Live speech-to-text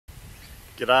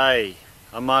G'day,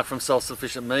 I'm Mark from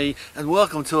Self-Sufficient Me, and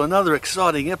welcome to another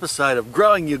exciting episode of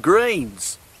Growing Your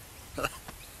Greens.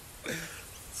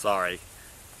 Sorry,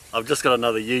 I've just got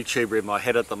another YouTuber in my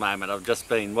head at the moment. I've just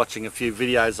been watching a few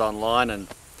videos online and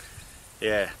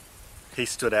yeah, he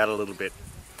stood out a little bit.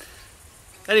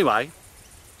 Anyway,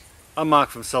 I'm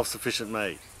Mark from Self-Sufficient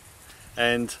Me,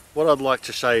 and what I'd like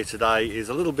to show you today is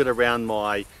a little bit around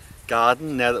my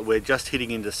garden now that we're just hitting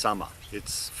into summer.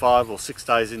 It's 5 or 6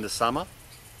 days into summer.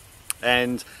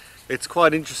 And it's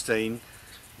quite interesting,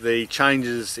 the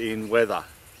changes in weather.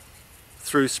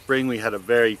 Through spring we had a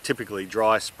very typically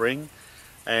dry spring,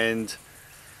 and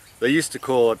they used to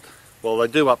call it, well they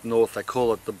do up north, they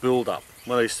call it the build-up.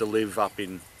 When I used to live up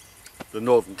in the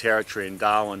Northern Territory in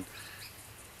Darwin,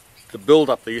 the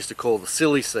build-up they used to call the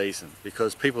silly season,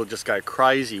 because people just go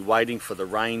crazy waiting for the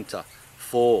rain to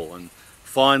fall, and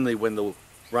finally when the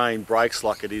rain breaks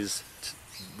like it is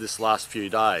this last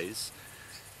few days,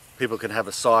 people can have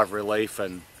a sigh of relief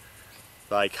and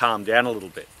they calm down a little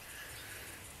bit.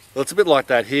 Well, it's a bit like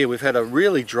that here. We've had a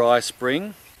really dry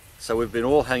spring, so we've been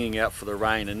all hanging out for the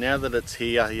rain, and now that it's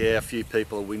here, yeah, a few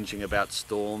people are whinging about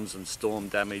storms and storm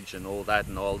damage and all that,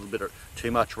 and a little bit of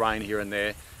too much rain here and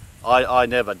there. I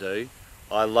never do.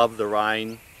 I love the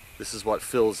rain. This is what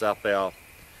fills up our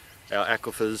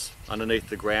aquifers underneath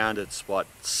the ground. It's what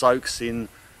soaks in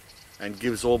and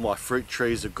gives all my fruit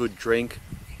trees a good drink,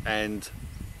 and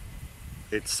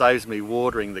it saves me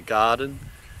watering the garden,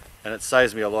 and it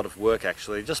saves me a lot of work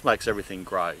actually. It just makes everything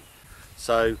grow.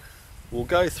 So we'll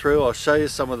go through, I'll show you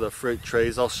some of the fruit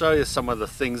trees, I'll show you some of the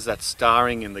things that's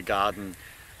starring in the garden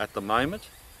at the moment,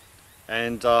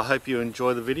 and I hope you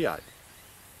enjoy the video.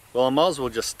 Well, I might as well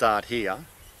just start here.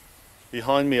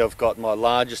 Behind me I've got my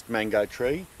largest mango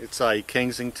tree. It's a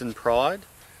Kensington Pride.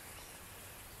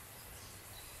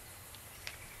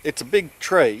 It's a big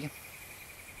tree,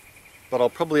 but I'll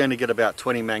probably only get about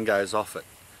 20 mangoes off it.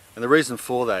 And the reason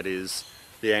for that is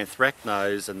the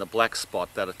anthracnose and the black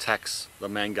spot that attacks the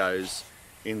mangoes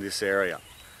in this area.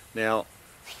 Now,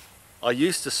 I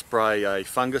used to spray a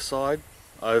fungicide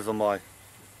over my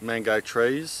mango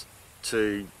trees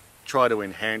to try to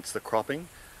enhance the cropping.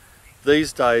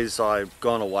 These days I've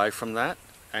gone away from that,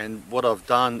 and what I've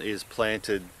done is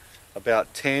planted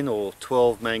about 10 or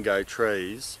 12 mango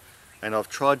trees, and I've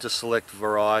tried to select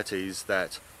varieties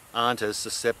that aren't as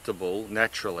susceptible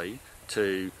naturally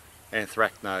to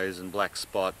anthracnose and black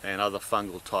spot and other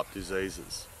fungal type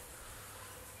diseases.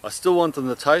 I still want them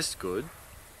to taste good,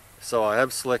 so I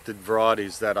have selected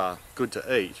varieties that are good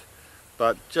to eat,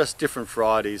 but just different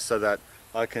varieties so that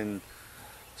I can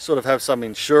sort of have some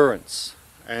insurance.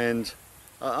 And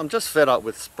I'm just fed up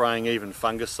with spraying even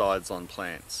fungicides on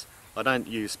plants. I don't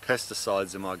use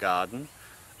pesticides in my garden,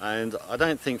 and I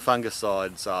don't think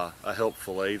fungicides are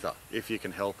helpful either, if you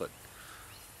can help it.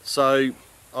 So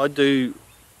I do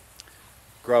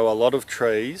grow a lot of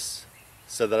trees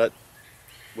so that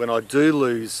when I do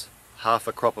lose half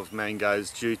a crop of mangoes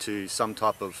due to some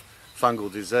type of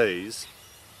fungal disease,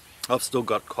 I've still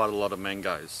got quite a lot of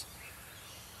mangoes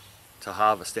to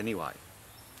harvest anyway.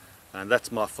 And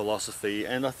that's my philosophy,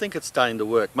 and I think it's starting to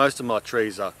work. Most of my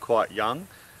trees are quite young,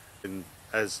 and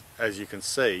as you can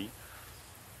see,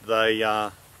 they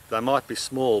might be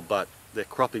small, but they're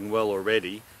cropping well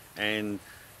already, and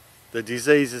the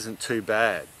disease isn't too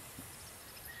bad.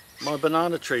 My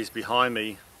banana trees behind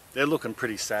me, they're looking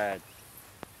pretty sad.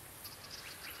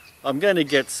 I'm going to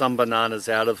get some bananas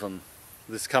out of them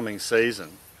this coming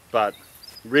season, but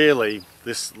really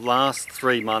this last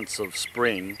 3 months of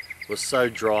spring was so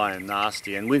dry and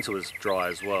nasty, and winter was dry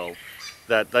as well,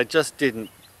 that they just didn't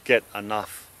get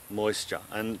enough moisture.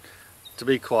 And to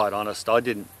be quite honest, I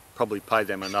didn't probably pay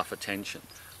them enough attention.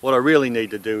 What I really need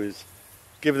to do is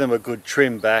give them a good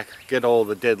trim back, get all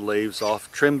the dead leaves off,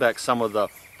 trim back some of the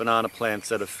banana plants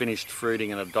that have finished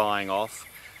fruiting and are dying off,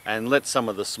 and let some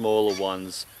of the smaller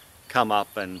ones come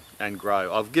up and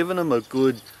grow. I've given them a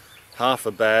good half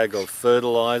a bag of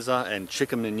fertilizer and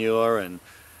chicken manure and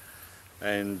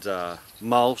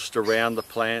mulched around the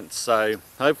plants, so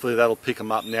hopefully that'll pick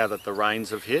them up now that the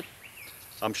rains have hit.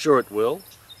 I'm sure it will,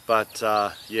 but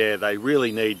yeah, they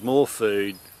really need more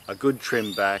food, a good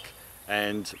trim back,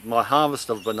 and my harvest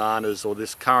of bananas, or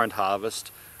this current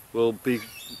harvest, will be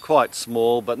quite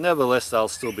small, but nevertheless they'll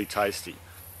still be tasty.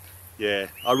 Yeah,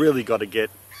 I really got to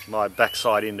get my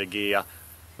backside into gear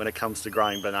when it comes to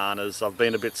growing bananas. I've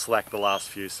been a bit slack the last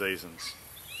few seasons.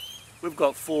 We've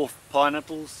got 4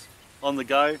 pineapples on the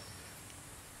go.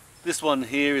 This one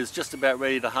here is just about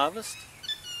ready to harvest.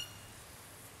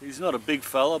 He's not a big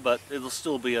fella, but it'll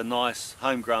still be a nice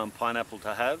homegrown pineapple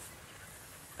to have.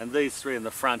 And these 3 in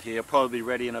the front here are probably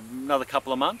ready in another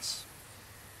couple of months.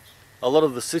 A lot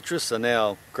of the citrus are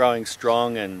now growing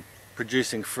strong and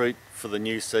producing fruit for the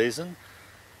new season.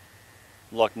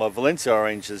 Like my Valencia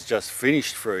orange has just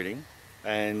finished fruiting,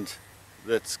 and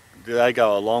they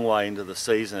go a long way into the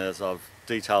season, as I've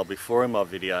detailed before in my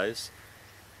videos.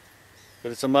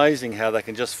 But it's amazing how they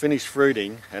can just finish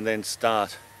fruiting and then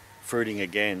start fruiting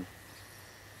again.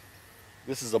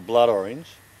 This is a blood orange.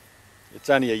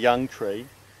 It's only a young tree,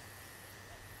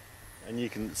 and you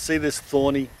can see this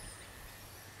thorny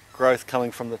growth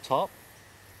coming from the top.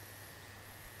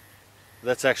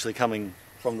 That's actually coming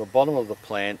from the bottom of the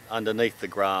plant underneath the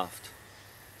graft,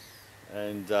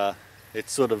 and it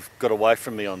sort of got away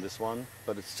from me on this one,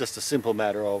 but it's just a simple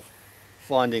matter of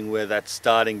finding where that's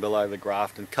starting below the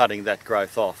graft and cutting that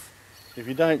growth off. If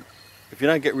you don't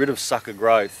get rid of sucker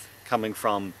growth coming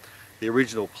from the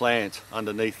original plant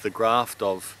underneath the graft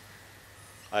of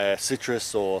a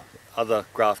citrus or other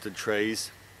grafted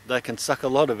trees, they can suck a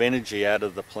lot of energy out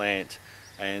of the plant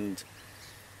and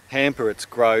hamper its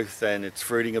growth and its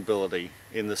fruiting ability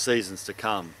in the seasons to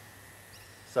come.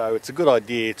 So it's a good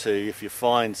idea to, if you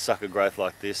find sucker growth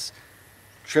like this,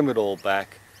 trim it all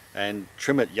back, and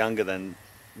trim it younger than,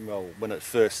 well, when it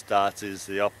first starts is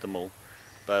the optimal.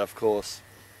 But of course,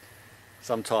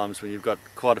 sometimes when you've got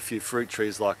quite a few fruit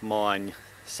trees like mine,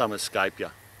 some escape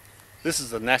you. This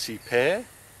is a Nashi pear.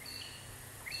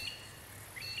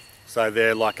 So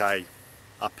they're like a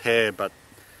pear, but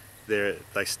they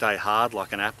stay hard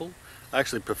like an apple. I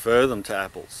actually prefer them to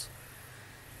apples.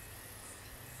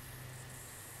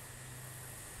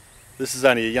 This is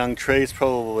only a young tree, it's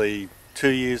probably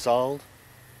 2 years old,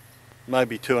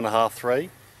 maybe 2.5, 3.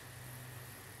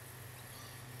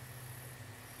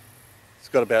 It's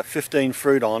got about 15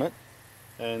 fruit on it,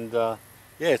 and yeah,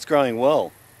 it's growing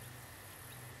well.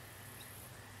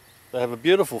 They have a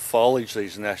beautiful foliage,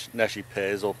 these Nashi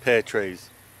pears, or pear trees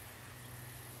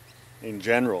in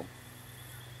general.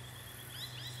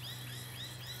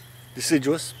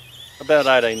 Deciduous. About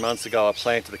 18 months ago I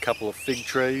planted a couple of fig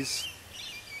trees.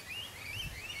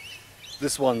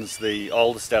 This one's the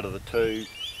oldest out of the two.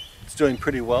 It's doing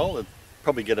pretty well. It'll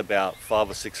probably get about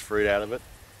 5 or 6 fruit out of it.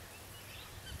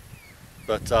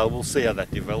 But we'll see how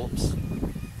that develops.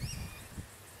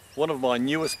 One of my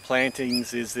newest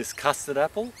plantings is this custard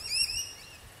apple.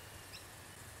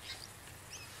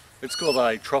 It's called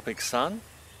a Tropic Sun.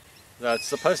 Now, it's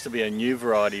supposed to be a new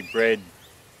variety bred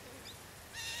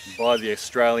by the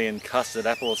Australian Custard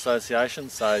Apple Association,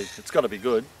 so it's got to be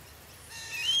good.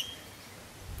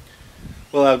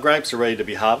 Well, our grapes are ready to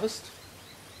be harvested.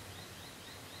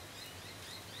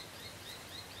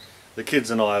 The kids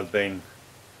and I have been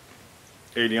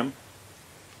eating them.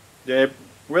 They're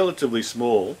relatively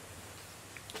small,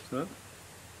 but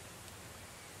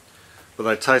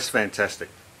they taste fantastic.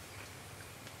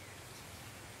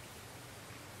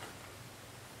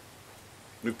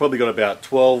 We've probably got about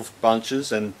 12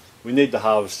 bunches, and we need to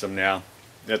harvest them now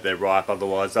that they're ripe,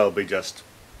 otherwise they'll be just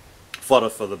fodder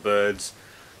for the birds.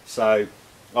 So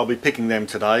I'll be picking them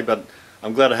today, but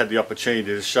I'm glad I had the opportunity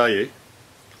to show you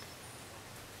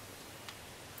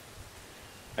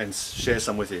and share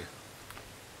some with you.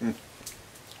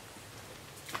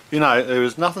 You know, there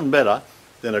is nothing better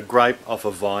than a grape off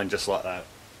a vine just like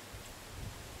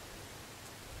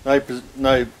that.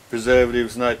 No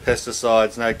preservatives, no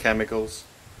pesticides, no chemicals.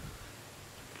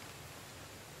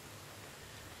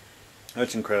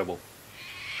 That's incredible.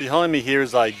 Behind me here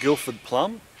is a Guildford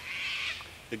plum.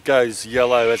 It goes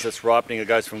yellow as it's ripening. It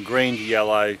goes from green to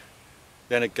yellow,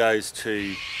 then it goes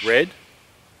to red.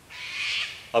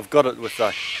 I've got it with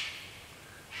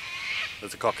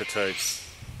there's a cockatoo.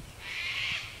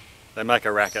 They make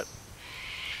a racket.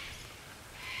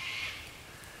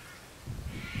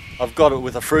 I've got it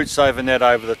with a fruit saver net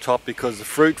over the top because the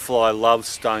fruit fly loves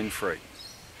stone fruit.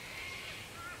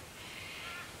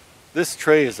 This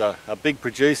tree is a big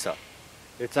producer.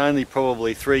 It's only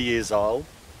probably 3 years old,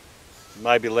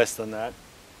 maybe less than that.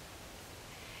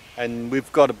 And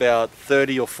we've got about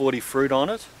 30 or 40 fruit on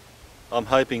it. I'm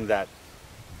hoping that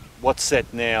what's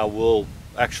set now will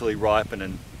actually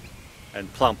ripen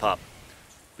and plump up.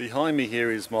 Behind me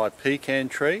here is my pecan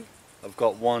tree. I've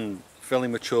got one fairly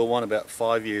mature one, about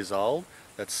 5 years old,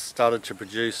 that's started to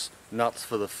produce nuts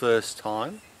for the first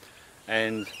time,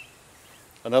 and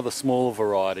another smaller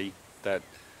variety that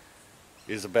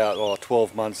is about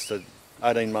 12 months to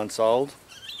 18 months old.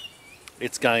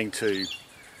 It's going to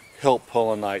help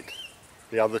pollinate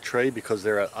the other tree because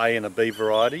they're an A and a B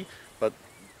variety, but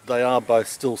they are both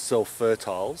still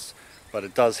self-fertiles, but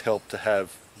it does help to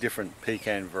have different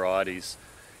pecan varieties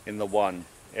in the one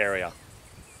area.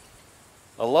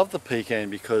 I love the pecan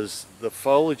because the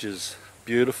foliage is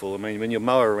beautiful. I mean, when you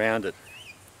mow around it,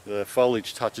 The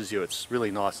foliage touches you, it's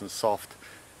really nice and soft.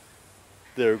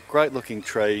 They're a great looking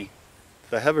tree.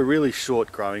 They have a really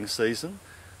short growing season,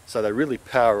 so they really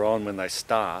power on when they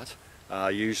start,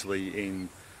 usually in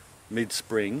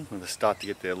mid-spring when they start to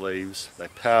get their leaves. They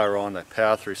power on, they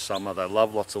power through summer, they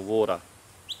love lots of water.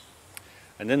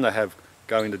 And then they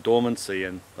go into dormancy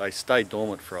and they stay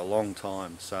dormant for a long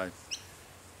time. So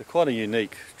they're quite a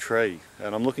unique tree,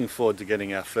 and I'm looking forward to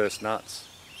getting our first nuts.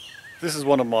 This is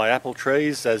one of my apple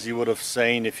trees, as you would have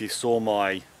seen if you saw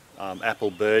my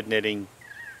apple bird netting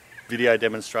video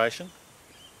demonstration.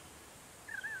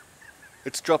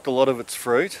 It's dropped a lot of its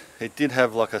fruit. It did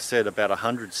have, like I said, about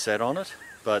 100 set on it,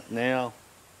 but now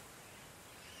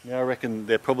I reckon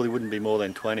there probably wouldn't be more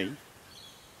than 20.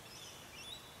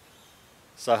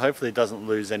 So hopefully it doesn't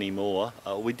lose any more.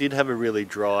 We did have a really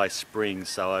dry spring,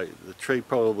 so the tree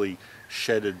probably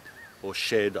shed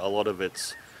a lot of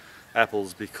its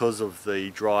apples because of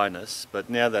the dryness, but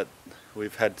now that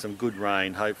we've had some good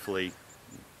rain, hopefully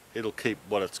it'll keep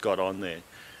what it's got on there.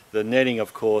 The netting,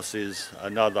 of course, is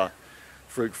another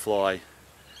fruit fly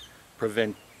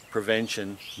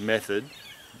prevention method.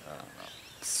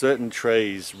 Certain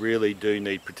trees really do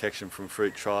need protection from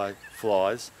fruit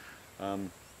flies.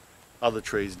 Other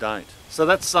trees don't. So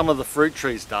that's some of the fruit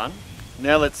trees done.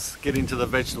 Now let's get into the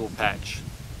vegetable patch.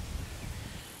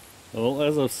 Well,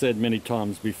 as I've said many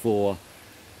times before,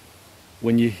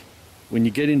 when you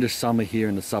get into summer here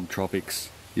in the subtropics,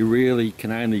 you really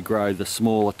can only grow the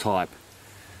smaller type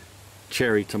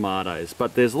cherry tomatoes.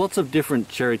 But there's lots of different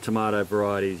cherry tomato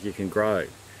varieties you can grow.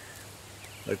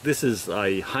 Like this is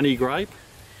a honey grape,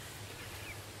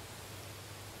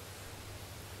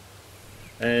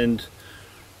 and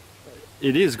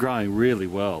it is growing really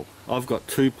well. I've got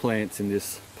 2 plants in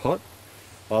this pot.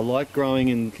 I like growing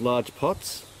in large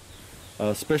pots,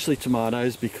 especially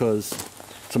tomatoes, because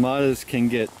tomatoes can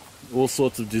get all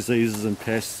sorts of diseases and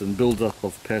pests and build up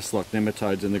of pests like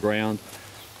nematodes in the ground.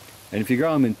 And if you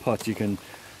grow them in pots, you can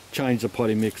change the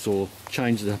potting mix or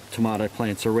change the tomato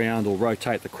plants around or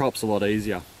rotate the crops a lot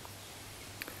easier.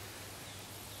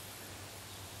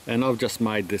 And I've just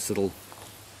made this little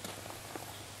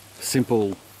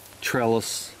simple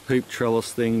trellis, hoop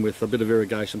trellis thing with a bit of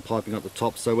irrigation piping up the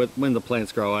top, so when the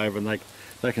plants grow over and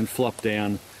they can flop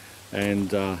down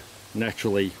and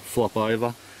naturally flop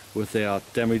over without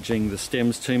damaging the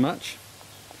stems too much.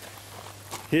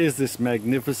 Here's this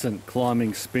magnificent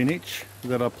climbing spinach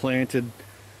that I planted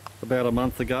about a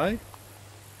month ago.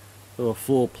 There were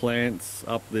 4 plants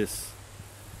up this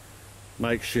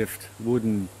makeshift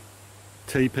wooden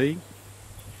teepee.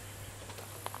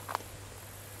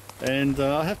 And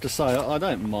I have to say, I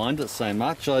don't mind it so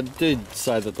much. I did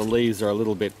say that the leaves are a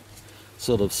little bit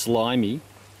sort of slimy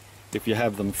if you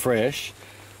have them fresh,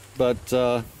 but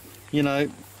you know,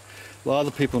 well,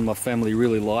 other people in my family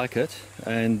really like it,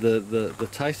 and the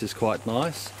taste is quite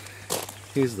nice.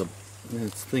 Here's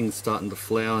this thing's starting to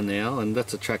flower now, and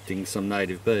that's attracting some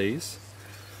native bees.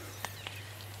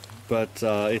 But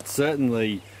it's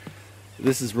certainly,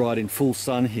 this is right in full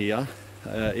sun here.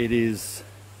 It is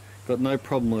got no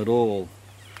problem at all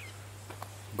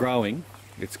growing.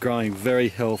 It's growing very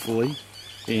healthily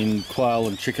in quail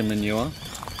and chicken manure,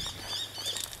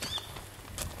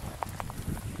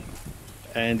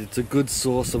 and it's a good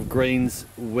source of greens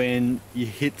when you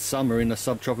hit summer in a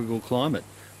subtropical climate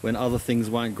when other things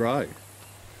won't grow.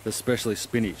 Especially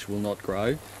spinach will not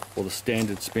grow, or the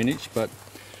standard spinach, but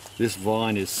this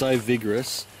vine is so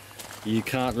vigorous you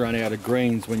can't run out of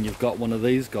greens when you've got one of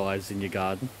these guys in your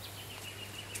garden.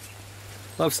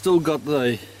 I've still got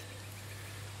a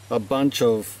bunch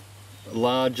of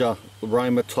larger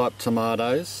Roma type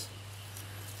tomatoes.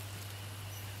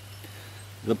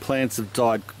 The plants have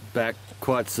died back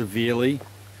quite severely,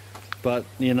 but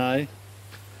you know,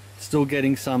 still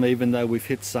getting some even though we've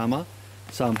hit summer,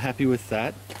 so I'm happy with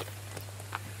that.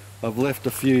 I've left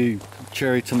a few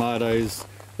cherry tomatoes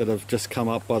that have just come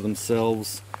up by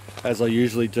themselves, as I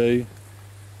usually do,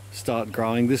 start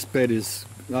growing. This bed is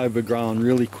overgrown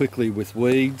really quickly with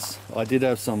weeds. I did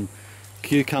have some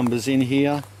cucumbers in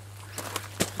here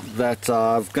that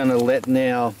I'm going to let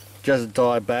now just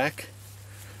die back,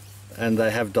 and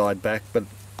they have died back, but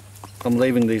I'm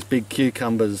leaving these big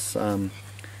cucumbers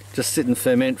just sit and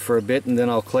ferment for a bit, and then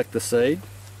I'll collect the seed.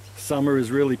 Summer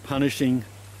is really punishing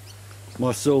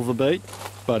my silver beet,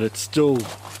 but it's still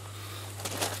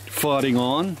fighting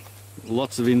on.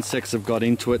 Lots of insects have got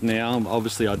into it now.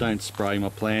 Obviously I don't spray my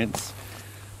plants,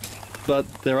 but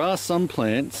there are some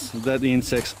plants that the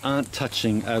insects aren't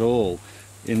touching at all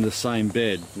in the same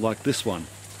bed, like this one.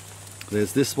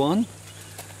 There's this one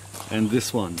and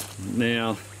this one.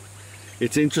 Now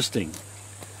it's interesting.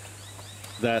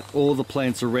 that all the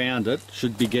plants around it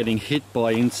should be getting hit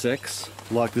by insects,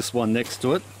 like this one next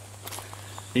to it.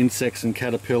 Insects and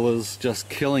caterpillars just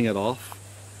killing it off.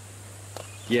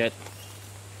 Yet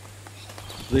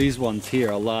these ones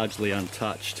here are largely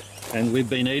untouched, and we've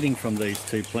been eating from these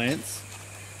two plants,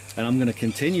 and I'm going to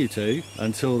continue to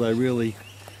until they really,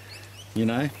 you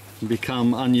know,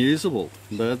 become unusable.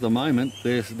 But at the moment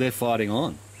they're fighting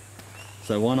on,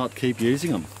 so why not keep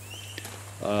using them?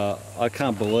 I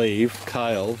can't believe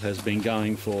kale has been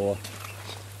going for,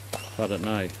 I don't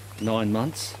know, 9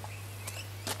 months.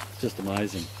 Just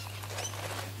amazing.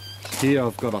 Here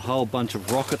I've got a whole bunch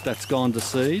of rocket that's gone to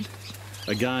seed.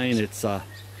 Again, it's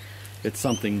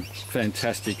something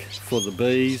fantastic for the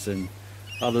bees and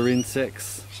other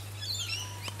insects.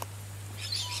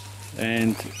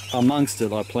 And amongst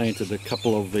it I planted a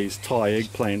couple of these Thai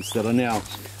eggplants that are now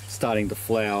starting to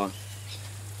flower,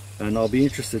 and I'll be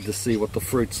interested to see what the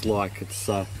fruit's like. It's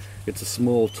a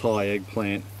small Thai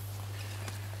eggplant.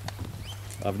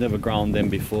 I've never grown them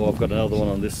before. I've got another one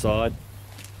on this side.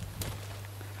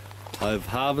 I've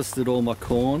harvested all my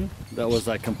corn. That was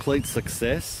a complete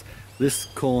success. This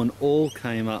corn all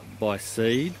came up by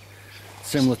seed,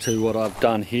 similar to what I've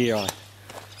done here.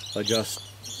 I just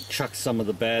chucked some of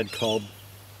the bad cob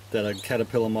that a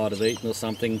caterpillar might have eaten or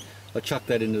something. I chucked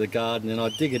that into the garden and I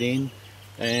dig it in,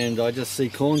 and I just see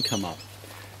corn come up.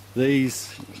 These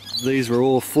were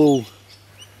all full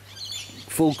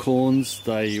corns.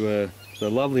 They're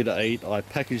lovely to eat. I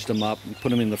packaged them up and put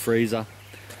them in the freezer.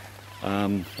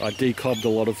 I decobbed a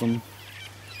lot of them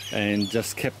and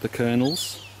just kept the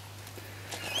kernels.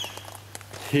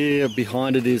 Here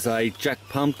behind it is a jack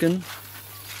pumpkin.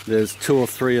 There's 2 or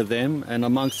 3 of them, and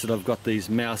amongst it I've got these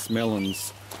mouse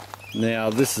melons. Now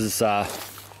this is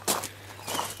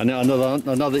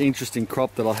another interesting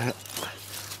crop that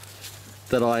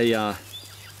I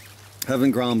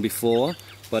haven't grown before,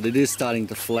 but it is starting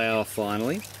to flower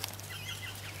finally.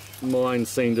 Mine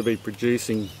seem to be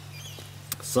producing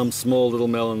some small little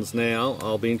melons now.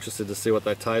 I'll be interested to see what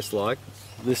they taste like.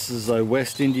 This is a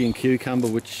West Indian cucumber,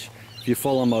 which if you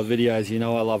follow my videos you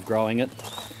know I love growing it,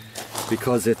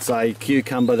 because it's a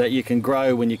cucumber that you can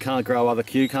grow when you can't grow other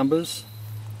cucumbers.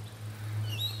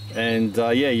 And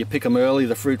yeah, you pick them early,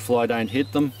 the fruit fly don't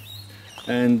hit them,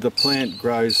 and the plant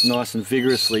grows nice and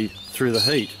vigorously through the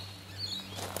heat.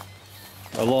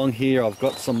 Along here I've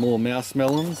got some more mouse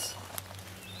melons.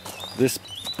 This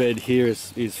bed here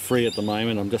is free at the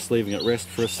moment. I'm just leaving it rest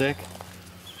for a sec.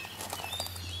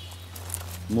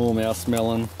 More mouse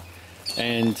melon.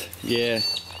 And yeah,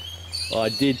 I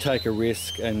did take a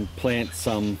risk and plant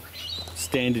some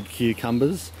standard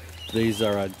cucumbers. These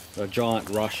are a giant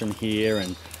Russian here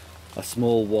and a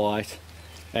small white,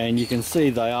 and you can see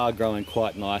they are growing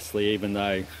quite nicely, even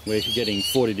though we're getting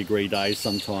 40-degree days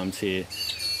sometimes here.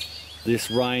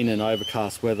 This rain and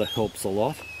overcast weather helps a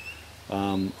lot.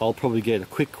 I'll probably get a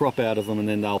quick crop out of them and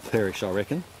then they'll perish, I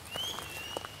reckon.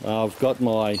 I've got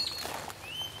my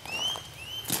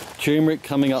turmeric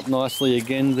coming up nicely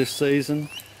again this season.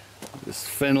 This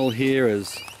fennel here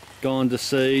has gone to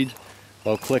seed.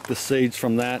 I'll collect the seeds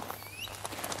from that.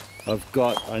 I've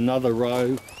got another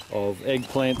row of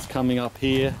eggplants coming up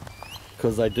here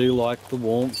because they do like the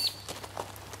warmth.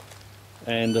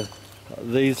 And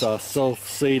these are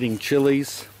self-seeding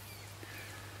chilies.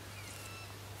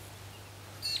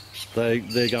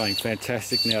 They're going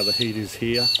fantastic now the heat is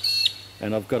here,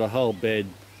 and I've got a whole bed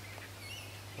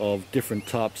of different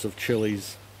types of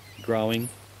chilies growing,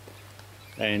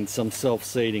 and some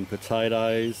self-seeding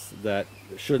potatoes that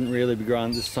shouldn't really be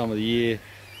grown this time of the year,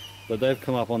 but they've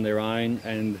come up on their own,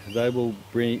 and they will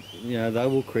bring, you know, they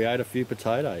will create a few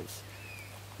potatoes,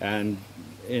 and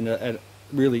in a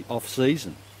really off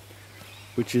season,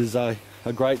 which is a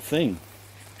great thing.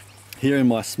 Here in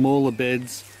my smaller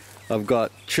beds I've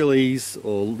got chilies,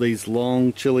 or these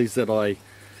long chilies that I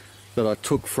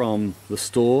took from the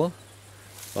store.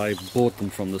 I bought them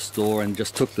from the store and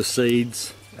just took the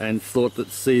seeds and thought that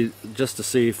just to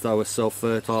see if they were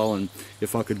self-fertile and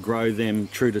if I could grow them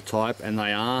true to type, and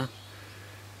they are.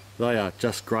 They are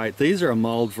just great. These are a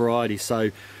mild variety,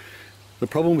 so the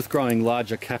problem with growing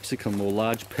larger capsicum or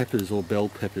large peppers or bell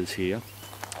peppers here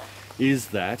is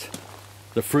that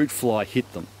the fruit fly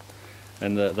hit them.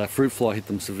 And the fruit fly hit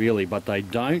them severely, but they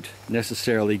don't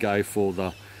necessarily go for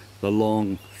the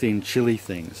long, thin, chili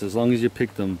things. As long as you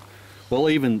pick them, well,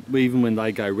 even when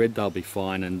they go red, they'll be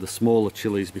fine. And the smaller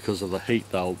chilies, because of the heat,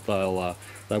 they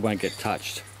won't get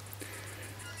touched.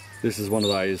 This is one of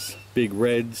those big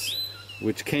reds,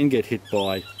 which can get hit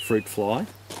by fruit fly.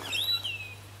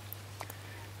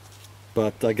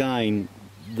 But again,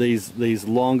 these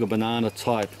longer banana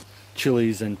type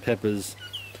chilies and peppers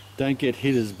don't get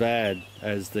hit as bad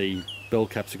as the bell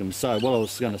capsicum. So what I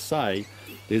was going to say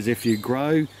is, if you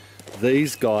grow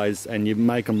these guys and you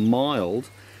make them mild,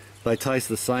 they taste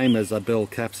the same as a bell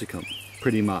capsicum,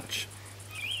 pretty much.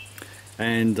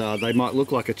 And they might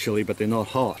look like a chili, but they're not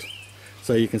hot.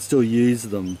 So you can still use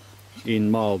them in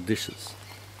mild dishes.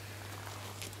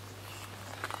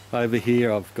 Over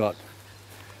here I've got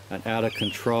an out of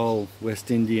control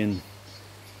West Indian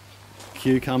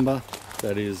cucumber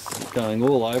that is going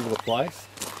all over the place.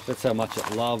 That's how much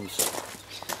it loves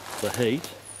the heat.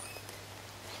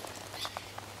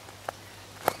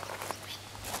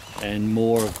 And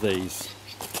more of these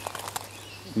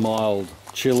mild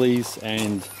chilies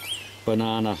and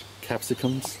banana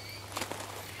capsicums.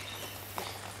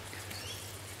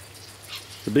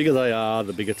 The bigger they are,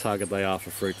 the bigger target they are for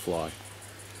fruit fly.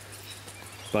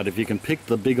 But if you can pick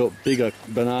the bigger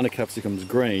banana capsicums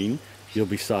green, you'll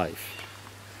be safe.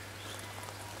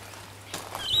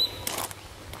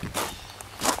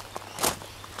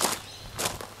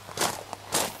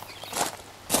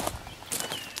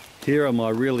 Here are my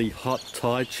really hot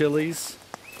Thai chilies.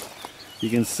 You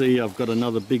can see I've got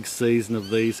another big season of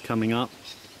these coming up.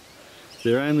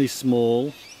 They're only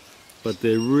small, but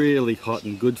they're really hot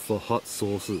and good for hot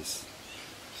sauces.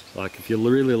 Like if you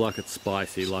really like it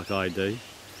spicy like I do,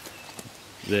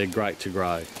 they're great to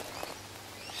grow.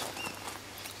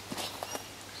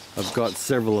 I've got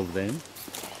several of them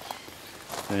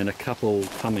and a couple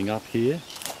coming up here.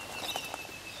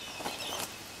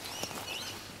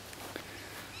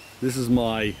 This is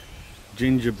my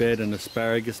ginger bed and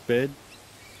asparagus bed.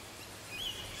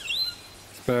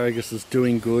 Asparagus is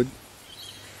doing good.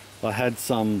 I had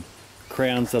some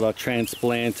crowns that I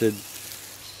transplanted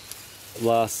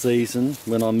last season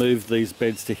when I moved these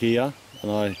beds to here,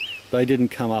 and they didn't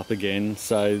come up again,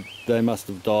 so they must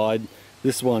have died.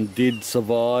 This one did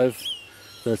survive.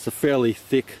 So it's a fairly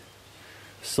thick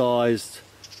sized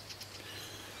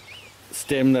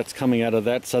stem that's coming out of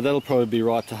that, so that'll probably be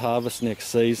right to harvest next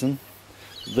season.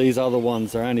 These other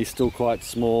ones are only still quite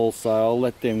small, so I'll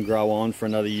let them grow on for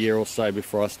another year or so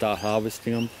before I start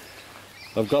harvesting them.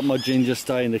 I've got my ginger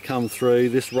starting to come through.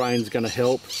 This rain's going to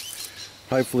help.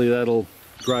 Hopefully that'll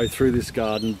grow through this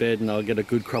garden bed and I'll get a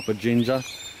good crop of ginger.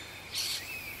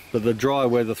 But the dry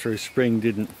weather through spring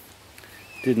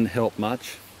didn't help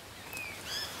much.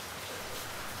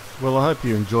 Well, I hope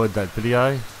you enjoyed that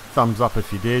video. Thumbs up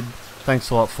if you did.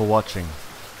 Thanks a lot for watching.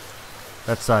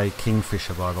 That's a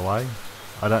kingfisher, by the way.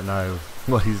 I don't know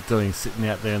what he's doing sitting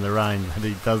out there in the rain, but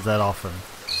he does that often.